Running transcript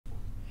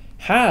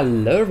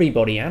Hello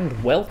everybody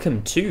and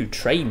welcome to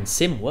Train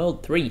Sim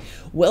World 3.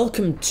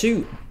 Welcome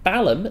to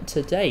Balham.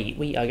 Today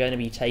we are going to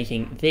be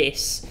taking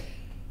this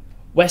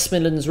West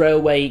Midlands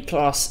Railway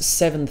Class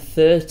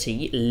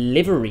 730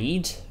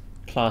 liveried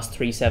Class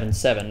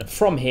 377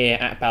 from here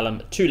at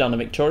Balham to London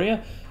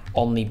Victoria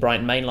on the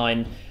Brighton Main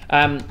Line.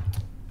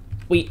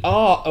 We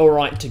are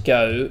alright to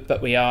go,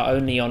 but we are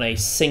only on a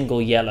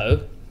single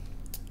yellow.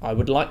 I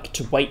would like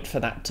to wait for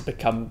that to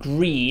become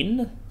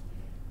green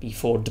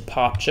before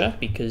departure,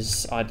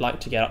 because I'd like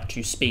to get up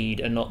to speed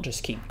and not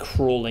just keep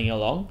crawling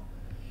along.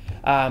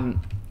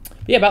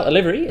 Yeah, about the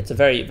livery, it's a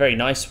very, very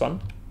nice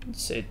one.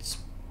 It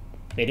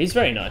is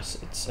very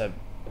nice. It's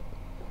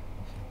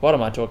what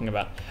am I talking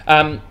about?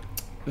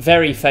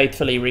 Very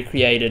faithfully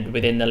recreated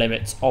within the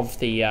limits of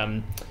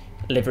the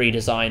livery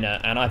designer,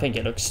 and I think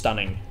it looks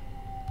stunning.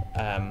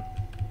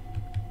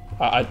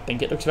 I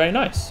think it looks very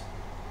nice.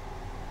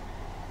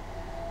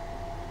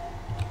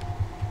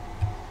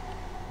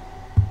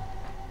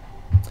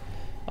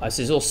 Oh, this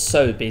is all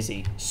so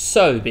busy.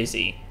 So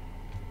busy.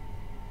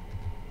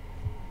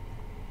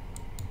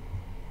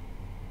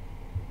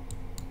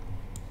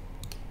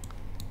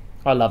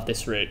 I love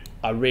this route.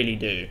 I really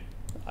do.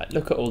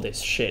 Look at all this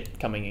shit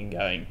coming and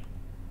going.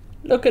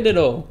 Look at it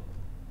all.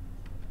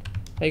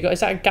 There you go.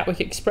 Is that a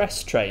Gatwick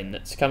Express train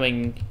that's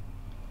coming?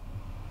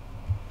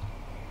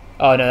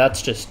 Oh no,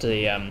 that's just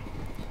the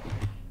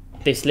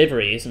this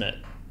livery, isn't it?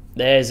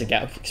 There's a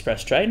Gatwick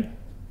Express train.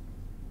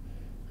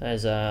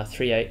 There's a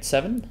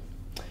 387.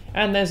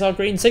 And there's our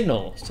green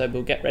signal, so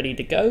we'll get ready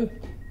to go.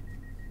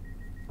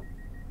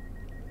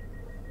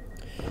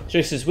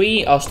 Just as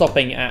we are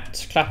stopping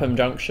at Clapham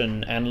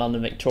Junction and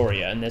London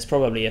Victoria, and there's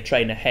probably a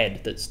train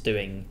ahead that's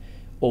doing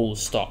all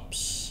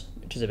stops,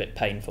 which is a bit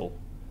painful.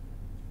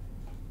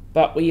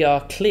 But we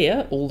are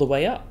clear all the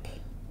way up,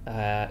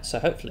 so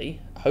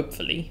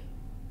hopefully,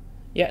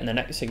 yeah, and the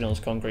next signal's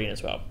gone green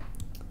as well.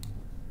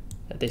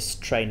 This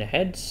train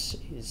ahead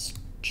is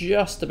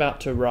just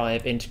about to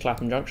arrive into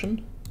Clapham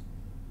Junction.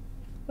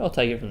 I'll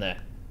take it from there.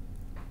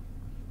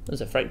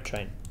 There's a freight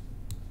train.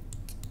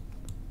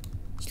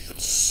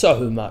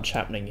 So much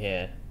happening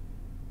here.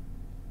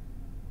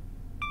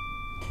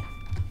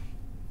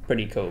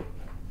 Pretty cool.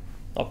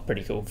 Oh,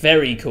 pretty cool.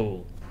 Very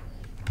cool.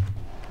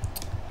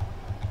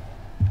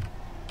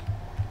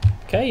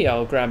 Okay,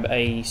 I'll grab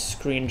a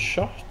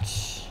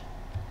screenshot.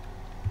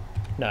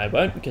 No, I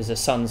won't, because the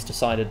sun's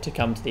decided to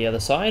come to the other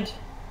side.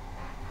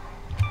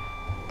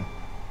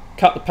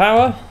 Cut the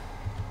power.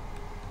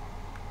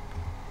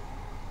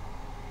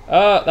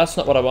 That's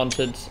not what I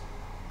wanted.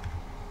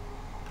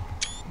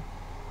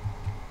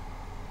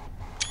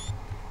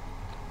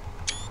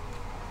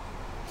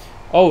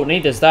 Oh,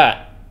 neither's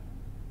that.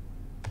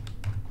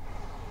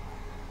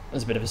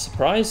 That's a bit of a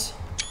surprise.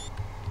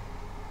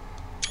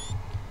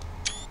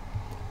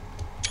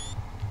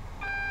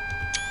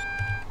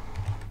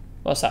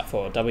 What's that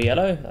for? Double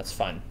yellow? That's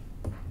fine.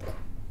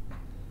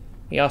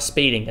 We are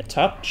speeding a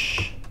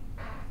touch.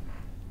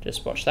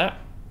 Just watch that.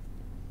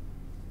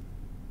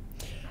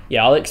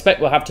 Yeah, I'll expect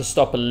we'll have to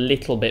stop a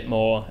little bit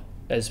more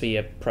as we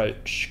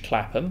approach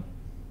Clapham.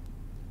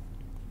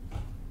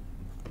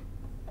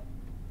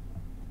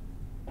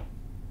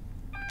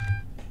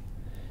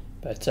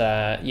 But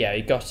yeah,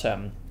 we got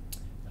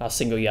our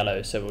single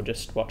yellow, so we'll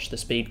just watch the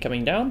speed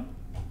coming down.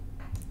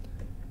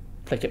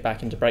 Flick it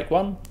back into brake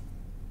one.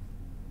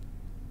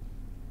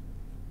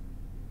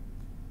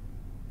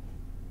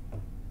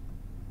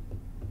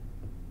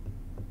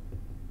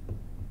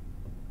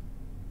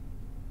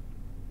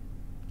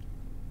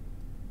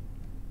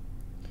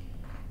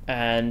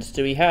 And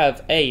do we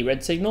have a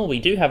red signal? We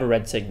do have a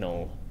red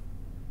signal.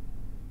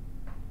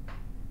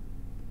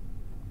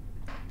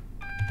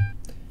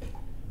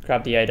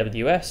 Grab the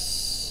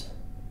AWS.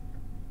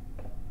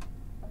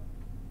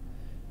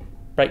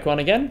 Brake one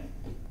again.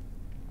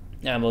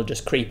 And we'll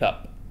just creep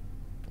up.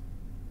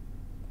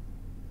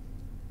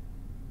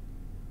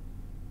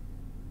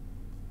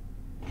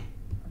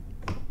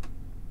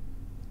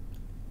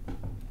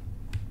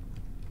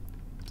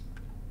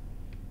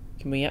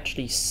 Can we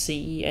actually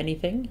see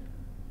anything?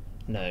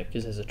 No,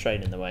 because there's a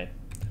train in the way.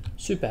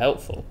 Super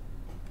helpful.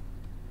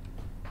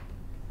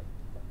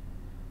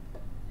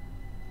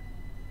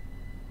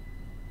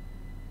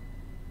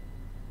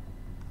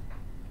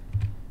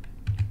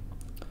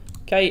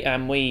 Okay,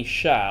 and we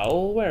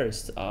shall... Where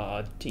is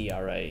our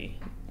DRA?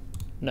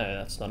 No,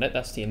 that's not it.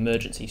 That's the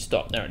emergency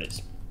stop. There it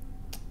is.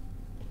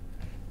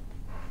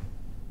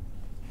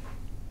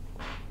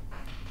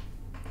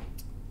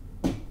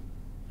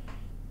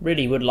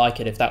 Really would like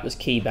it if that was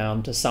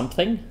keybound to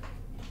something.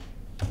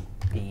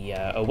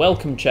 A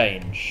welcome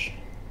change.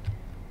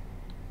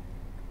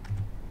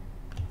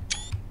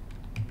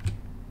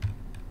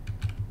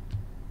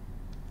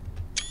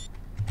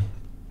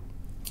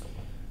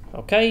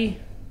 Okay.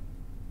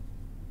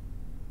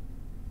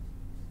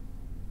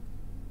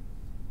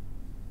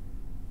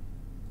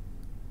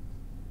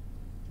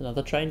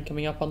 Another train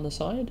coming up on the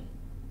side.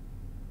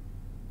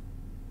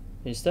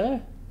 Is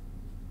there?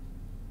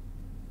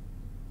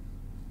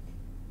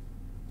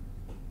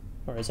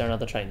 Or is there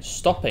another train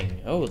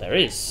stopping? Oh, there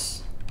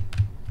is.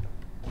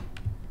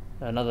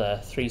 Another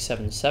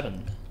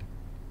 377.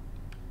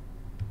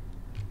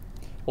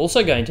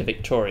 Also going to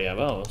Victoria.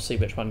 Well, we'll see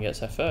which one gets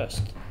there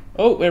first.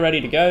 Oh, we're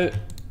ready to go.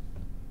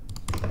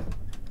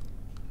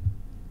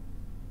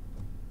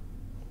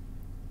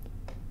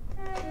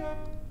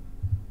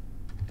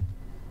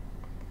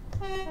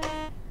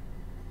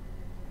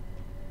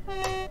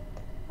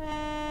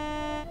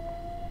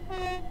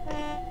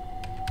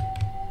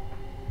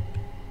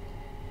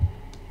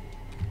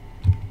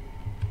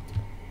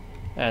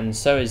 And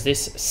so is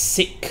this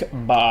sick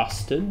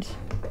bastard.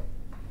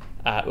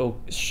 Oh,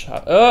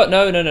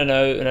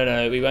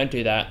 no, we won't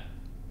do that.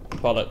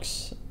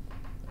 Bollocks.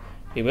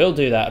 We will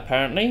do that,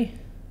 apparently.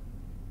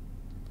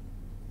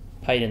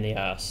 Pain in the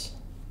ass.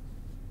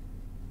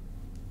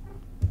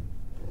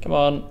 Come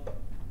on.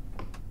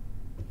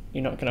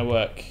 You're not going to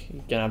work.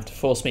 You're going to have to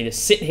force me to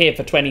sit here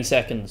for 20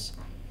 seconds.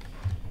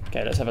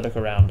 Okay, let's have a look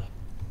around.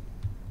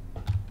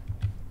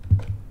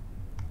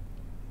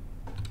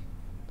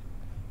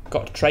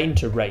 Got a train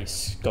to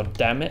race. God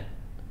damn it.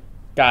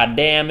 God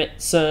damn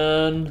it,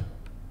 son.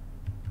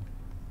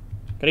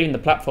 Got even the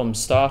platform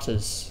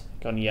starters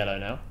gone yellow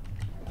now.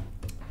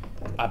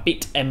 A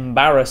bit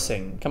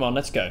embarrassing. Come on,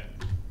 let's go.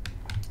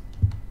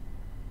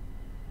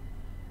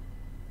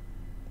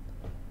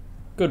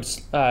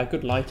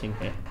 Good lighting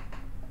here.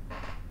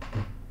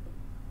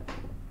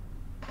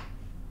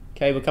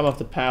 Okay, we'll come off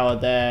the power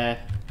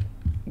there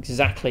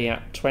exactly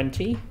at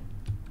 20.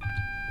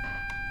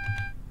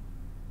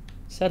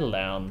 Settle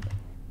down.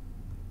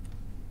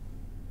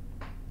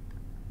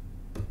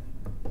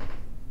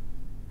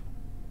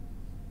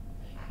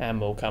 And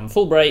we'll come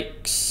full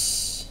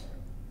brakes.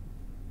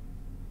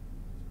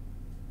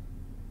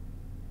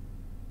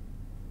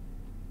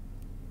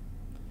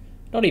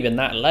 Not even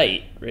that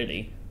late,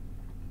 really.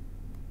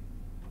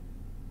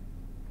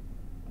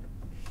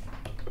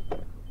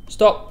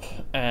 Stop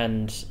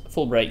and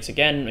full brakes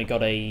again. We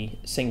got a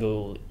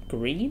single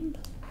green.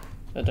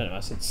 I don't know, I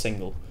said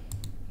single.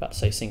 About to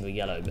say single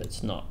yellow, but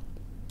it's not.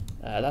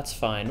 That's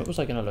fine. What was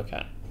I going to look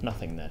at?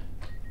 Nothing there.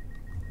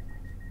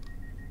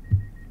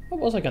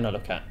 What was I going to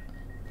look at?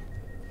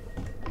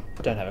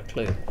 Don't have a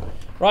clue.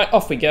 Right,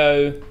 off we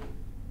go.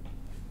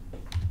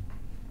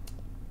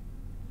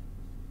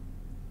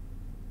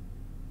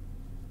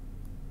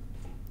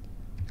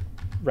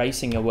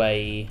 Racing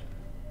away.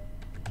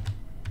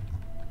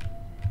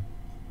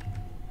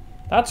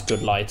 That's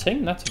good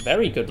lighting. That's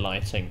very good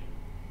lighting.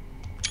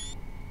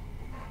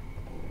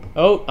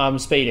 Oh, I'm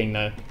speeding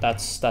though.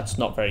 That's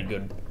not very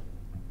good.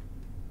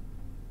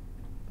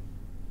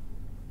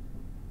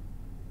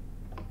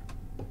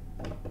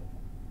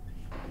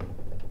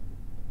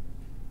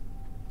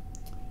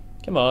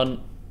 Come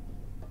on.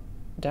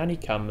 Down you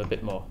come a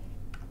bit more.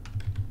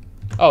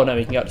 Oh no,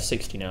 we can go up to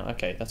 60 now.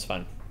 Okay, that's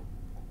fine.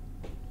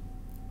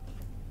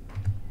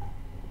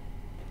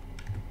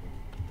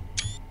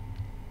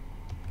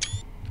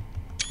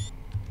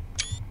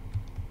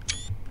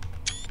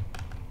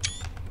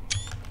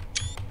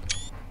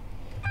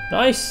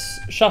 Nice.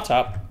 Shut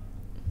up.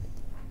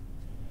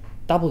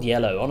 Double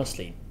yellow,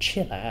 honestly.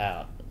 Chill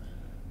out.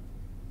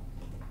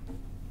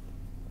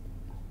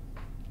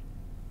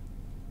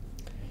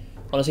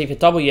 Honestly, for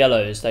double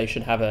yellows, they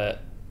should have a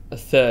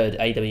third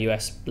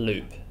AWS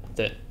loop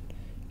that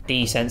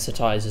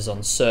desensitizes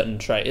on certain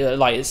traits.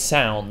 Like it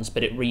sounds,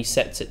 but it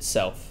resets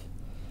itself.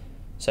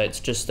 So it's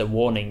just a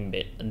warning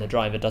bit, and the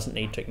driver doesn't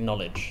need to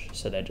acknowledge.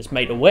 So they're just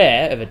made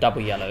aware of a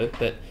double yellow,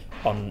 but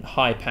on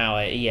high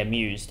power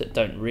EMUs that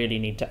don't really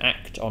need to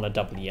act on a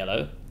double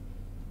yellow.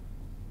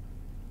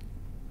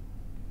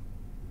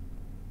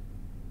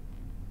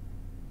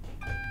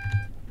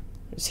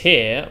 It's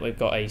here, we've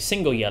got a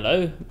single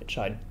yellow, which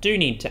I do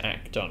need to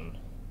act on.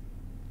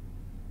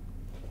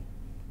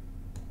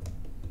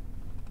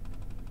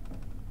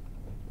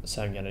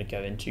 So I'm going to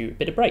go into a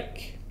bit of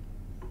brake.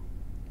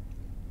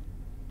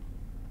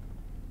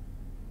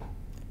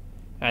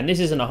 And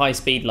this isn't a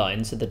high-speed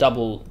line, so the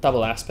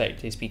double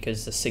aspect is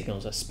because the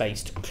signals are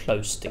spaced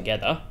close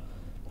together.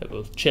 But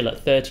we'll chill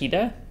at 30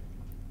 there.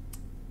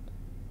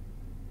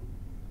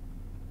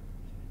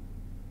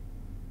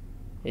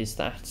 Is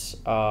that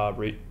our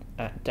route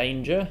at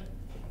danger?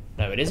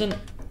 No, it isn't.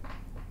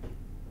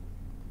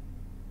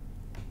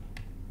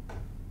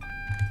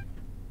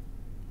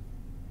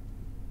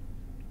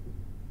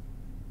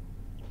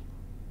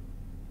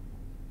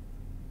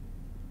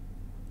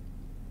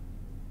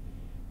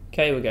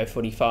 Okay, we'll go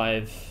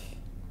 45.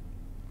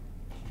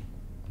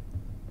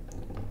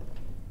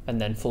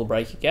 And then full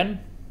brake again.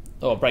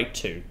 Or brake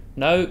 2.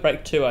 No,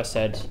 brake 2 I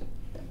said.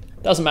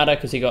 Doesn't matter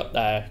because he got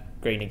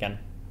green again.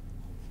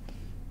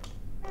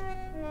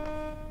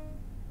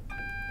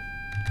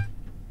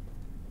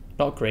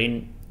 Not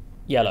green,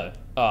 yellow.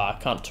 I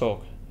can't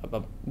talk.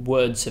 My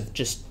words have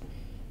just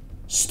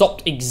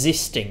stopped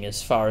existing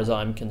as far as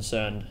I'm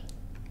concerned.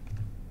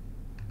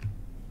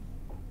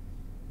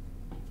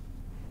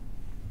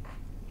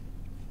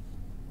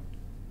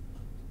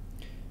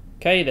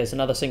 Okay, there's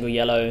another single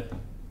yellow.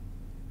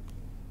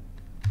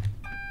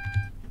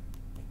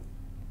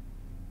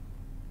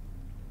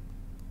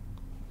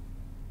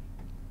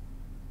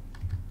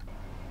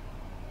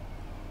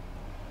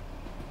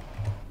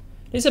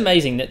 It's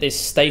amazing that this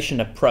station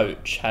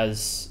approach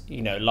has,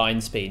 you know, line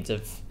speeds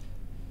of,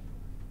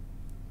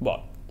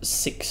 what,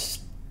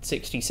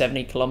 60,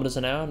 70 kilometers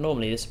an hour?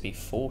 Normally this would be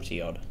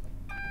 40 odd.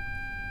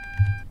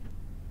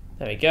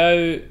 There we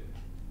go.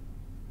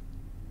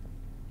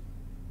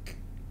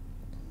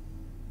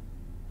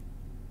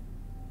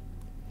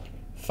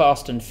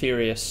 Fast and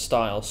Furious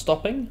style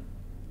stopping.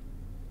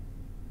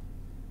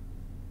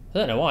 I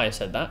don't know why I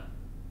said that.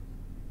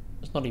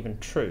 It's not even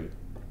true.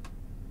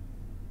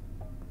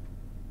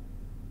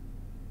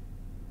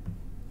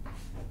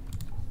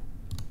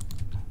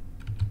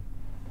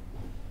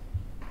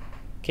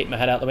 Keep my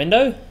head out the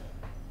window.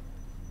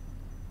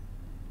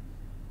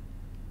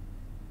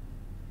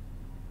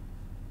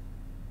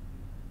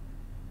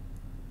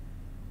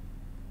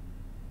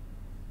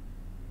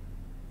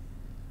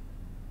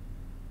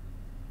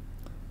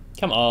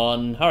 Come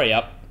on, hurry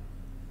up.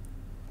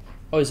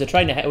 Oh, is a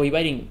train ahead? Are we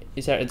waiting?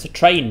 Is there? It's a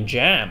train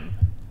jam.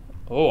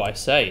 Oh, I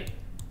say.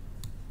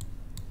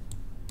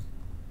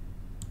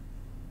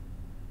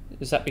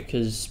 Is that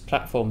because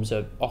platforms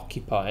are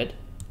occupied?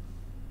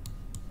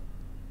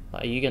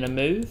 Are you going to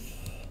move?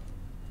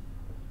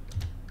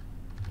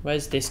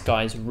 Where's this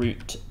guy's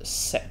route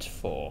set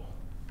for?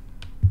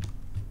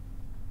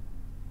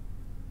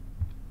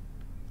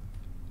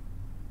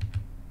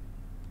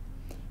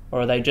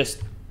 Or are they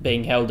just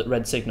being held at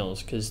red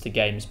signals because the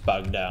game's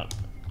bugged out?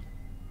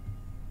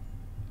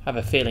 I have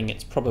a feeling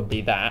it's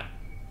probably that.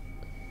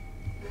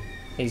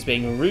 He's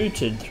being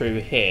routed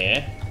through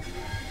here,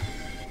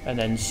 and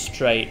then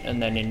straight,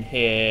 and then in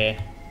here.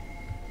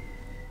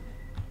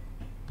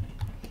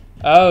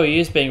 Oh, he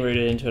is being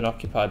routed into an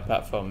occupied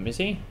platform, is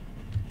he?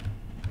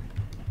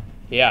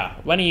 Yeah.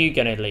 When are you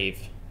gonna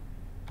leave?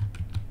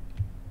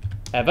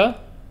 Ever?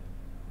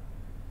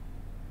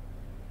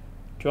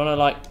 Do you wanna,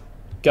 like,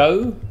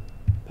 go?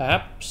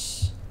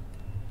 Perhaps?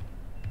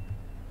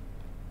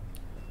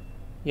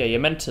 Yeah,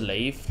 you're meant to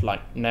leave,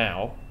 like,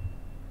 now.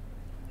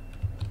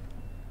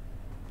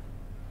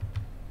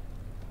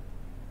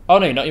 Oh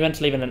no, you're meant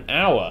to leave in an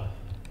hour.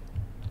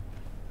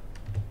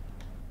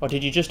 Or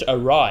did you just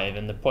arrive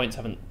and the points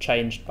haven't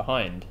changed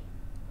behind?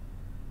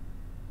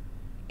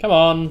 Come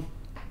on.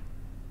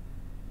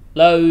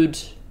 Load.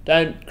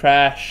 Don't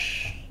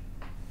crash.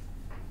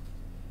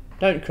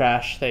 Don't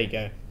crash. There you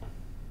go.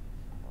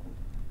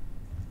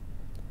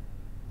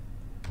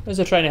 Where's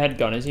the train ahead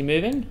gone? Is he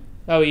moving?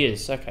 Oh, he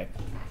is. Okay.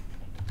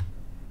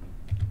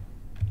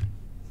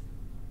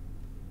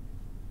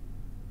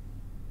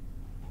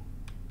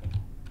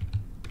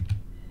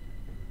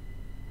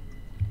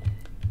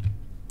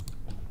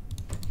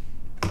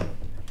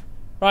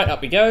 Right,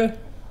 up we go.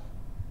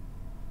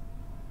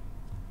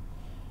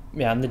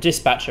 Yeah, and the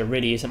dispatcher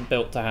really isn't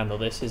built to handle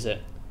this, is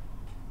it?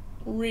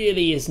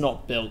 Really is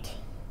not built.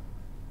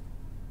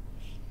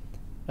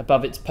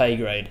 Above its pay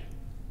grade.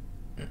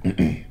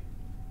 It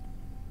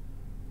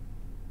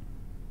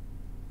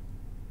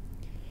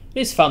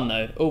is fun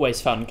though,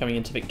 always fun coming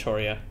into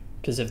Victoria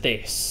because of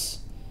this.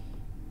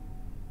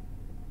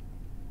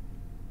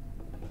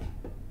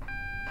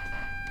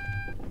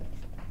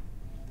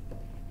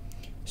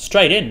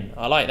 Straight in,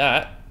 I like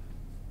that.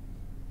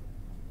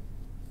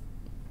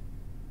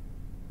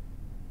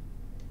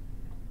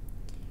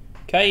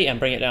 Okay, and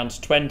bring it down to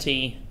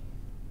 20.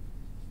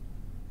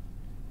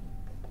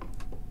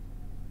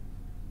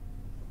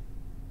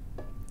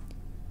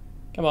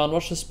 Come on,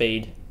 watch the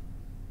speed.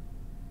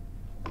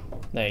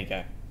 There you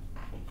go.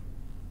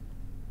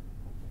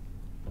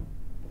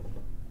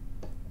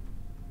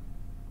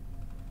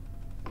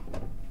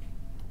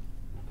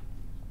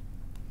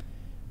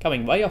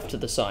 Coming way off to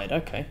the side,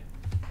 okay.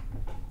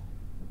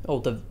 Oh,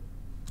 the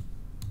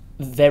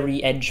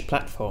very edge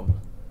platform.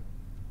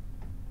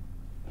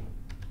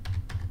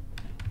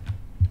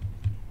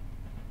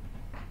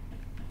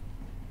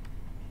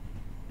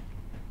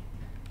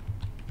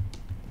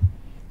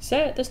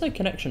 There's no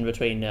connection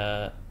between...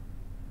 Oh,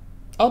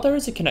 there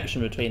is a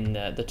connection between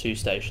the two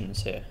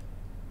stations here.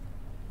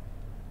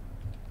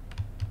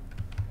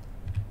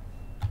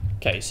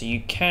 Okay, so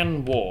you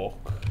can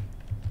walk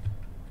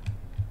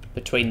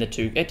between the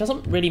two. It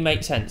doesn't really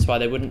make sense why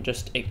they wouldn't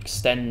just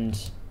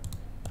extend...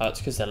 Oh, it's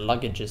because their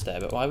luggage is there,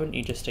 but why wouldn't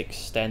you just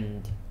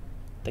extend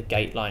the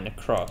gate line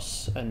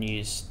across and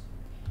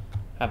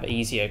have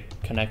easier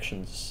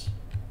connections?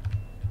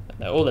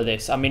 All of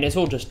this, I mean, it's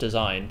all just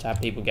designed to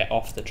have people get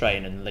off the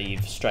train and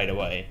leave straight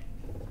away.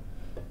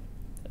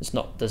 It's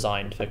not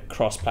designed for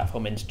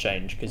cross-platform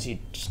interchange because you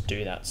just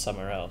do that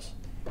somewhere else.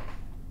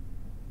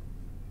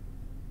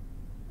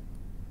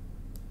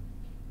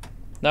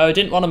 No, I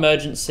didn't want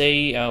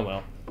emergency. Oh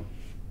well.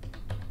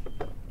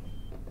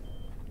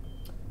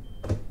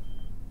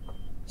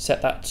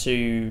 Set that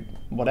to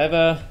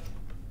whatever.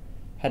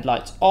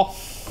 Headlights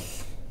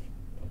off.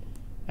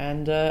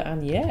 And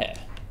yeah.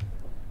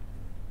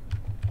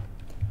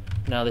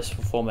 Now this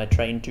will form a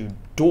train to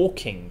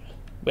Dorking.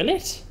 Will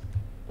it?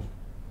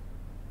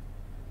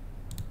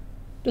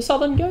 Does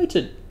Southern go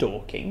to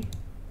Dorking?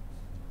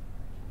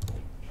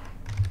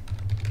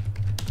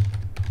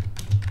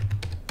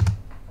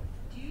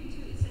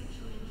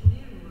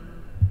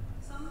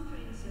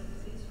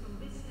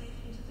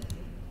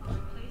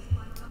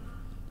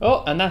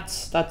 Oh, and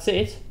that's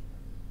it.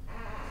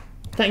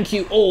 Thank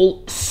you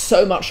all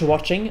so much for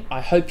watching.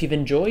 I hope you've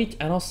enjoyed,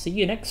 and I'll see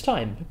you next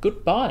time.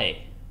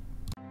 Goodbye.